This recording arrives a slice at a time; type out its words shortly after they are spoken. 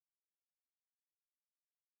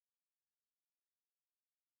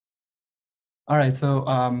All right, so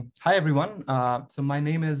hi everyone. So my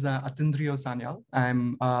name is Atindriyo Sanyal.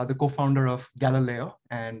 I'm the co-founder of Galileo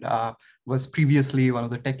and was previously one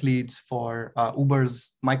of the tech leads for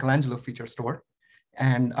Uber's Michelangelo feature store.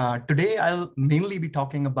 And today I'll mainly be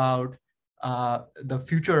talking about the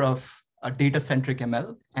future of data-centric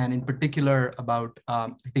ML, and in particular about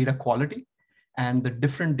data quality and the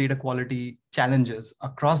different data quality challenges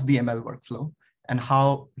across the ML workflow, and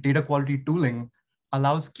how data quality tooling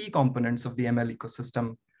allows key components of the ML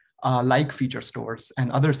ecosystem, like feature stores and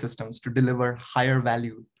other systems, to deliver higher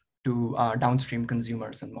value to downstream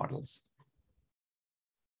consumers and models.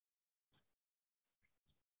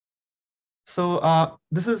 So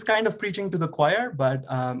this is kind of preaching to the choir, but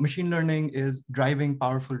machine learning is driving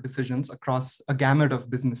powerful decisions across a gamut of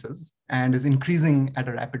businesses and is increasing at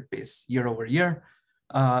a rapid pace year over year.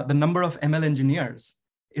 The number of ML engineers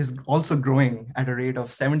is also growing at a rate of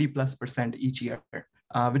 70+% each year,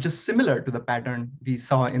 which is similar to the pattern we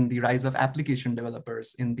saw in the rise of application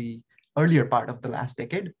developers in the earlier part of the last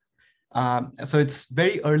decade. So it's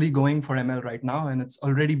very early going for ML right now, and it's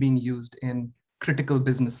already being used in critical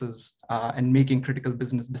businesses and making critical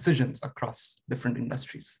business decisions across different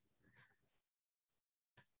industries.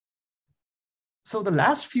 So the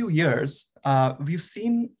last few years, we've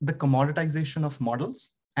seen the commoditization of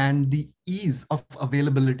models and the ease of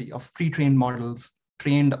availability of pre-trained models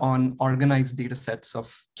trained on organized data sets of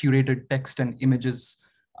curated text and images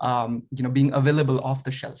being available off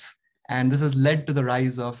the shelf. And this has led to the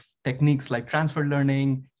rise of techniques like transfer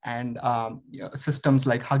learning and systems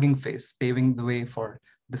like Hugging Face, paving the way for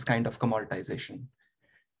this kind of commoditization.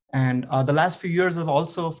 And the last few years have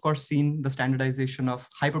also, of course, seen the standardization of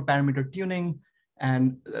hyperparameter tuning.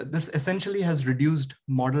 And this essentially has reduced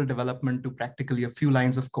model development to practically a few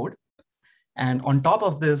lines of code. And on top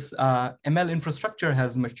of this, ML infrastructure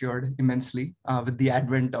has matured immensely with the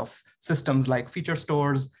advent of systems like feature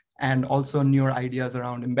stores and also newer ideas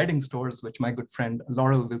around embedding stores, which my good friend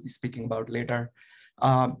Laurel will be speaking about later.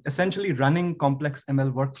 Essentially, running complex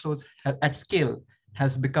ML workflows at scale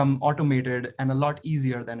has become automated and a lot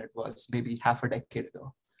easier than it was maybe half a decade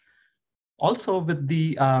ago. Also, with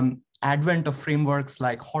the advent of frameworks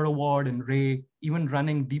like Horoward and Ray, even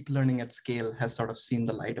running deep learning at scale has sort of seen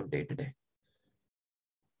the light of day today.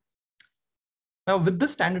 Now, with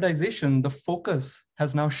this standardization, the focus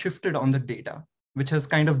has now shifted on the data, which has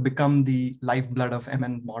kind of become the lifeblood of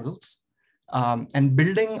ML models. And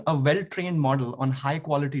building a well-trained model on high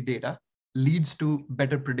quality data leads to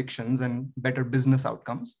better predictions and better business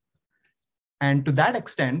outcomes. And to that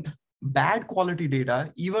extent, bad quality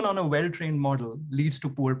data, even on a well-trained model, leads to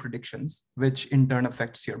poor predictions, which in turn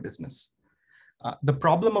affects your business. The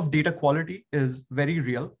problem of data quality is very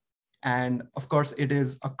real. And of course, it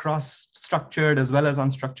is across structured as well as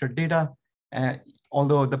unstructured data,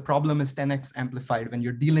 although the problem is 10x amplified when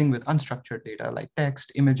you're dealing with unstructured data like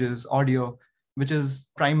text, images, audio, which is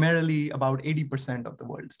primarily about 80% of the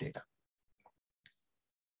world's data.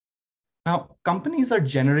 Now, companies are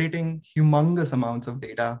generating humongous amounts of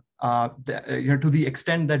data to the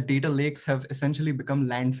extent that data lakes have essentially become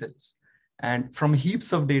landfills. And from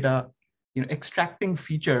heaps of data, extracting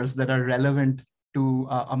features that are relevant to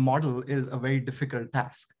a model is a very difficult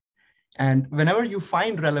task. And whenever you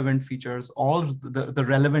find relevant features, all the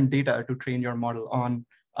relevant data to train your model on,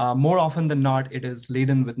 more often than not, it is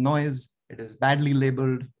laden with noise, it is badly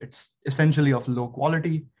labeled, it's essentially of low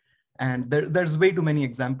quality. And there's way too many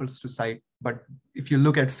examples to cite. But if you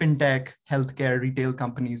look at fintech, healthcare, retail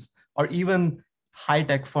companies, or even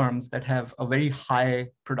high-tech firms that have a very high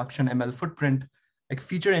production ML footprint, like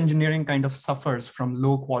feature engineering kind of suffers from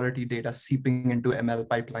low quality data seeping into ML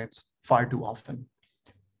pipelines far too often.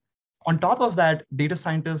 On top of that, data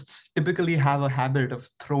scientists typically have a habit of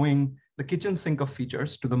throwing the kitchen sink of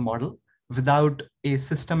features to the model without a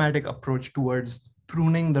systematic approach towards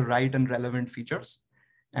pruning the right and relevant features.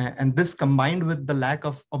 And this, combined with the lack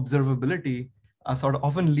of observability, sort of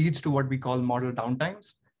often leads to what we call model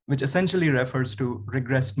downtimes, which essentially refers to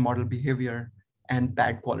regressed model behavior and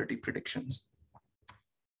bad quality predictions.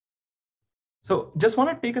 So just want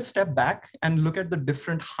to take a step back and look at the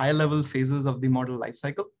different high-level phases of the model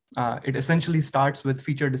lifecycle. It essentially starts with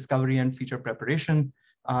feature discovery and feature preparation,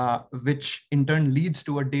 which in turn leads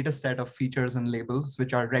to a data set of features and labels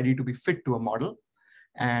which are ready to be fit to a model.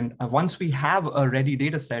 And once we have a ready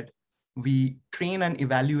data set, we train and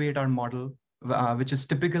evaluate our model, which is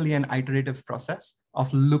typically an iterative process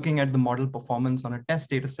of looking at the model performance on a test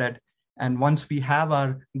data set. And once we have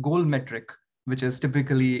our goal metric, which is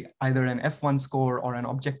typically either an F1 score or an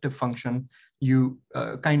objective function, you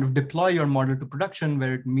kind of deploy your model to production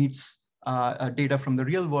where it meets data from the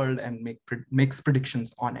real world and makes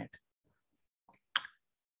predictions on it.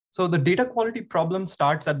 So the data quality problem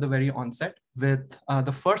starts at the very onset with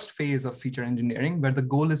the first phase of feature engineering, where the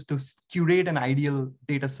goal is to curate an ideal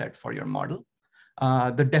data set for your model.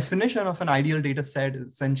 The definition of an ideal data set is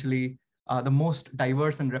essentially the most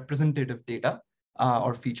diverse and representative data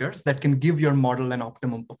or features that can give your model an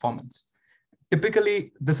optimum performance.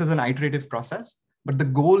 Typically, this is an iterative process, but the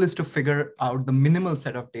goal is to figure out the minimal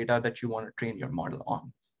set of data that you want to train your model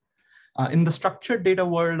on. In the structured data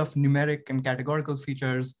world of numeric and categorical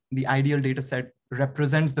features, the ideal data set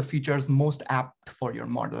represents the features most apt for your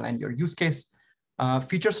model and your use case.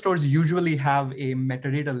 Feature stores usually have a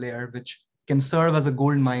metadata layer, which can serve as a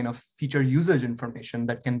goldmine of feature usage information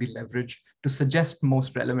that can be leveraged to suggest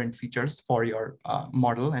most relevant features for your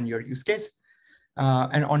model and your use case.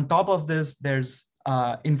 And on top of this, there's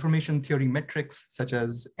information theory metrics such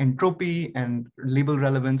as entropy and label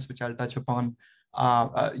relevance, which I'll touch upon.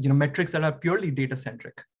 Metrics that are purely data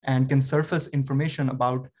centric and can surface information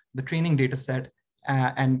about the training data set,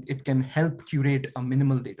 and it can help curate a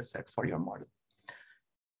minimal data set for your model.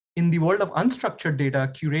 In the world of unstructured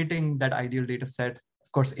data, curating that ideal data set,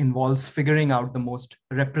 of course, involves figuring out the most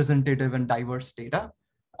representative and diverse data.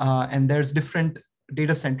 And there's different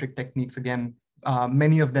data centric techniques, again,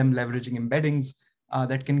 many of them leveraging embeddings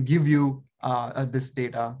that can give you this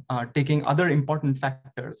data, taking other important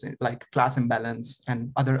factors like class imbalance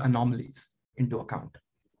and other anomalies into account.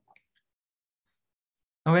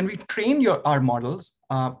 Now, when we train our models,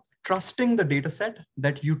 trusting the data set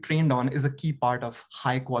that you trained on is a key part of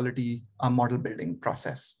high quality model building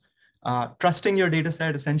process. Trusting your data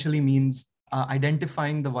set essentially means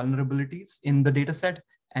identifying the vulnerabilities in the data set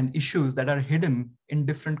and issues that are hidden in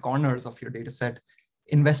different corners of your data set.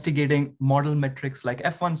 Investigating model metrics like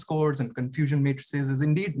F1 scores and confusion matrices is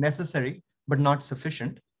indeed necessary, but not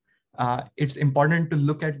sufficient. It's important to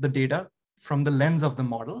look at the data from the lens of the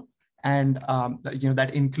model. And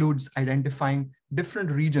that includes identifying different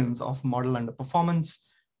regions of model underperformance,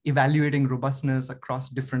 evaluating robustness across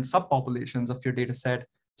different subpopulations of your data set,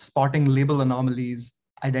 spotting label anomalies,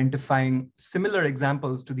 identifying similar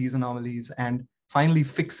examples to these anomalies, and finally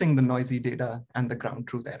fixing the noisy data and the ground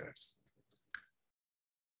truth errors.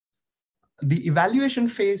 The evaluation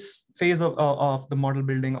phase of the model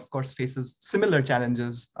building, of course, faces similar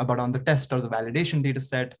challenges, but on the test or the validation data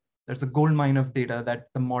set, there's a goldmine of data that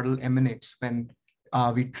the model emanates when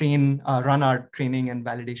we run our training and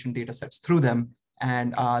validation data sets through them.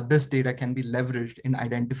 And this data can be leveraged in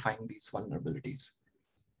identifying these vulnerabilities.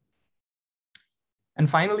 And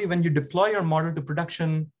finally, when you deploy your model to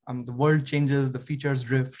production, the world changes, the features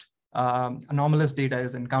drift, anomalous data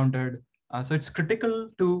is encountered. So it's critical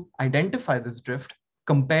to identify this drift,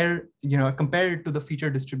 compare it to the feature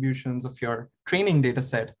distributions of your training data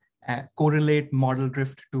set, correlate model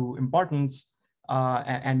drift to importance,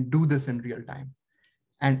 and do this in real time.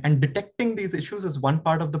 And detecting these issues is one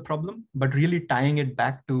part of the problem, but really tying it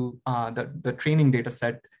back to the training data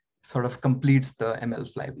set sort of completes the ML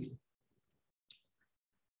flywheel.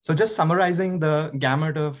 So just summarizing the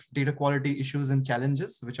gamut of data quality issues and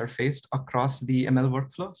challenges which are faced across the ML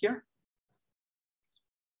workflow here.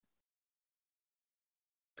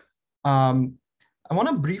 I want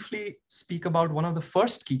to briefly speak about one of the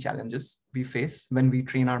first key challenges we face when we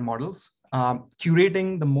train our models,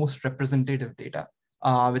 curating the most representative data,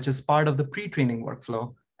 which is part of the pre-training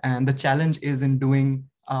workflow. And the challenge is in doing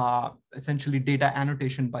essentially data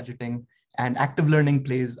annotation budgeting, and active learning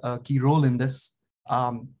plays a key role in this.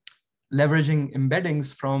 Leveraging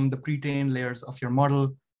embeddings from the pre-trained layers of your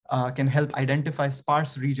model can help identify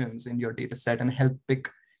sparse regions in your data set and help pick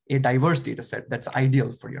a diverse data set that's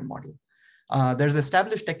ideal for your model. There's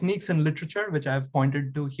established techniques in literature, which I've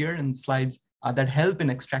pointed to here in slides, that help in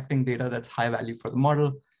extracting data that's high value for the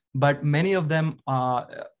model, but many of them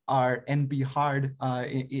are NP hard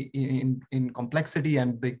in complexity,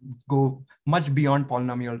 and they go much beyond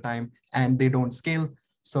polynomial time, and they don't scale.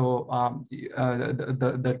 So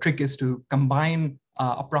the trick is to combine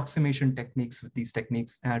approximation techniques with these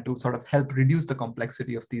techniques to sort of help reduce the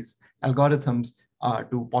complexity of these algorithms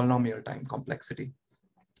to polynomial time complexity.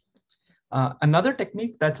 Another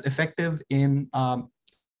technique that's effective in,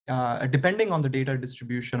 depending on the data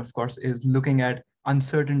distribution, of course, is looking at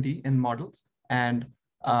uncertainty in models and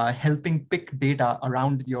helping pick data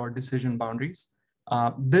around your decision boundaries.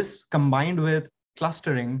 This combined with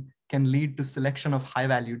clustering can lead to selection of high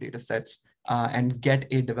value data sets and get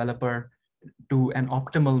a developer to an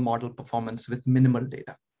optimal model performance with minimal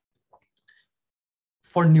data.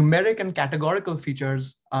 For numeric and categorical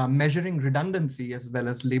features, measuring redundancy as well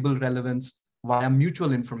as label relevance via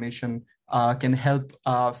mutual information can help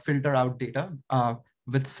filter out data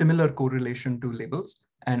with similar correlation to labels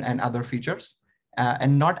and other features.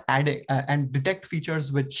 and not adding and detect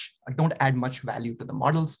features which don't add much value to the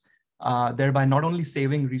models, thereby not only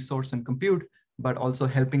saving resource and compute, but also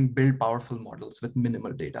helping build powerful models with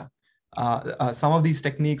minimal data. Some of these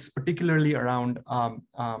techniques, particularly around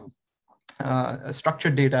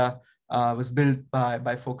structured data, was built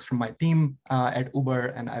by folks from my team at Uber,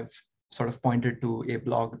 and I've sort of pointed to a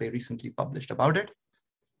blog they recently published about it.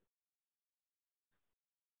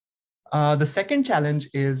 The second challenge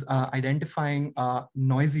is identifying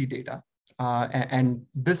noisy data. And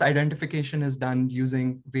this identification is done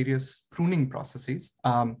using various pruning processes,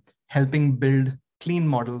 helping build clean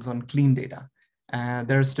models on clean data.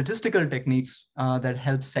 There are statistical techniques that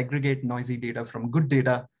help segregate noisy data from good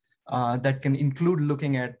data that can include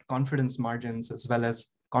looking at confidence margins as well as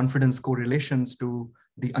confidence correlations to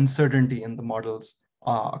the uncertainty in the models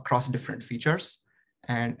across different features.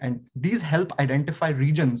 And these help identify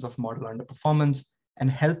regions of model underperformance and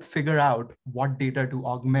help figure out what data to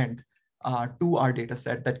augment to our data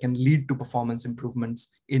set that can lead to performance improvements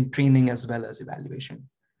in training as well as evaluation.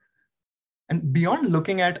 And beyond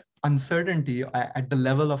looking at uncertainty at the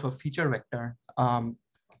level of a feature vector,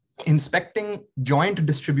 inspecting joint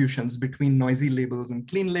distributions between noisy labels and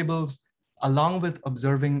clean labels, along with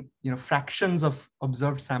observing fractions of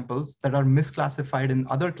observed samples that are misclassified in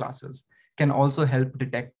other classes, can also help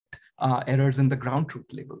detect errors in the ground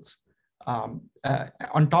truth labels.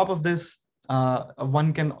 On top of this,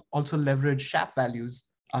 one can also leverage SHAP values,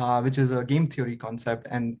 which is a game theory concept,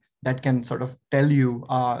 and that can sort of tell you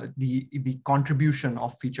the contribution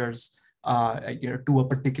of features to a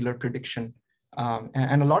particular prediction.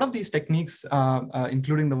 And a lot of these techniques,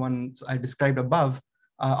 including the ones I described above,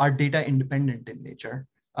 are data independent in nature.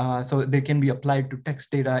 So they can be applied to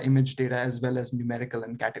text data, image data, as well as numerical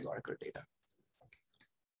and categorical data.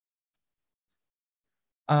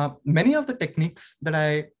 Many of the techniques that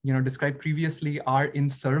I described previously are in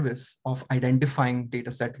service of identifying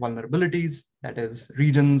dataset vulnerabilities, that is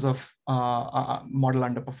regions of model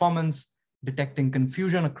underperformance, detecting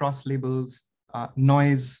confusion across labels,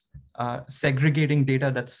 noise, segregating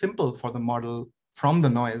data that's simple for the model from the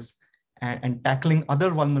noise, and tackling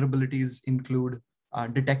other vulnerabilities include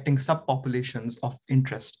detecting subpopulations of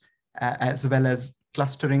interest, as well as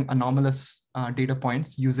clustering anomalous data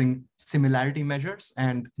points using similarity measures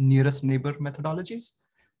and nearest neighbor methodologies.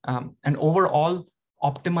 And overall,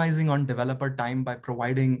 optimizing on developer time by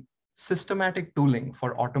providing systematic tooling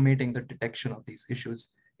for automating the detection of these issues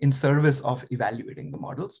in service of evaluating the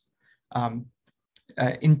models.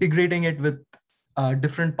 Integrating it with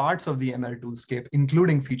different parts of the ML toolscape,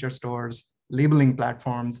 including feature stores, labeling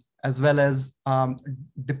platforms, as well as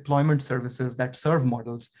deployment services that serve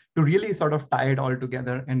models to really sort of tie it all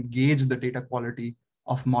together and gauge the data quality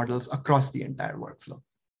of models across the entire workflow.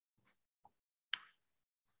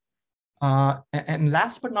 And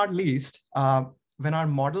last but not least, when our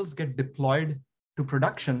models get deployed to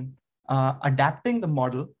production, adapting the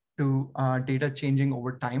model to data changing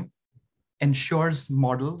over time ensures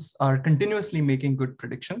models are continuously making good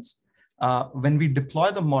predictions. When we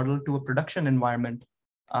deploy the model to a production environment,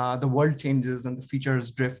 the world changes and the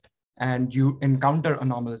features drift and you encounter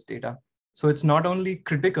anomalous data. So it's not only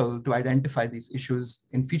critical to identify these issues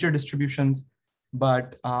in feature distributions,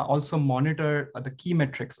 but also monitor the key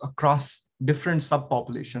metrics across different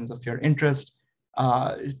subpopulations of your interest.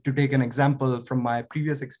 To take an example from my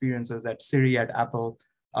previous experiences at Siri at Apple,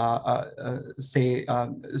 the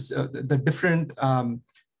different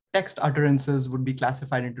text utterances would be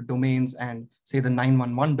classified into domains, and say the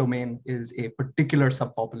 911 domain is a particular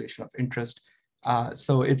subpopulation of interest.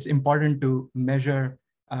 So it's important to measure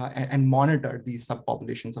and monitor these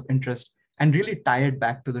subpopulations of interest and really tie it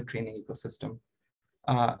back to the training ecosystem,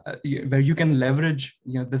 where you can leverage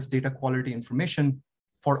this data quality information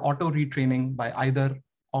for auto retraining by either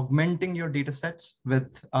augmenting your data sets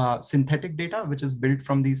with synthetic data, which is built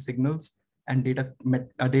from these signals and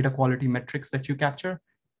data quality metrics that you capture,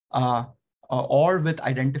 or with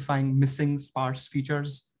identifying missing sparse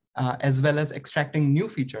features, as well as extracting new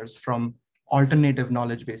features from alternative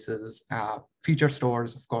knowledge bases, feature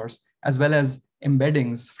stores, of course, as well as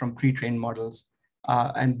embeddings from pre-trained models.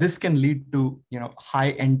 And this can lead to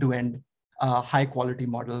high end-to-end, high quality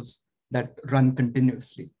models that run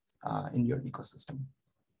continuously in your ecosystem.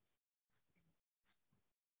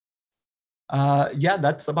 Yeah,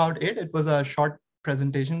 that's about it. It was a short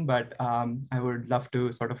presentation, but I would love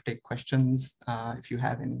to sort of take questions if you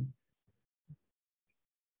have any.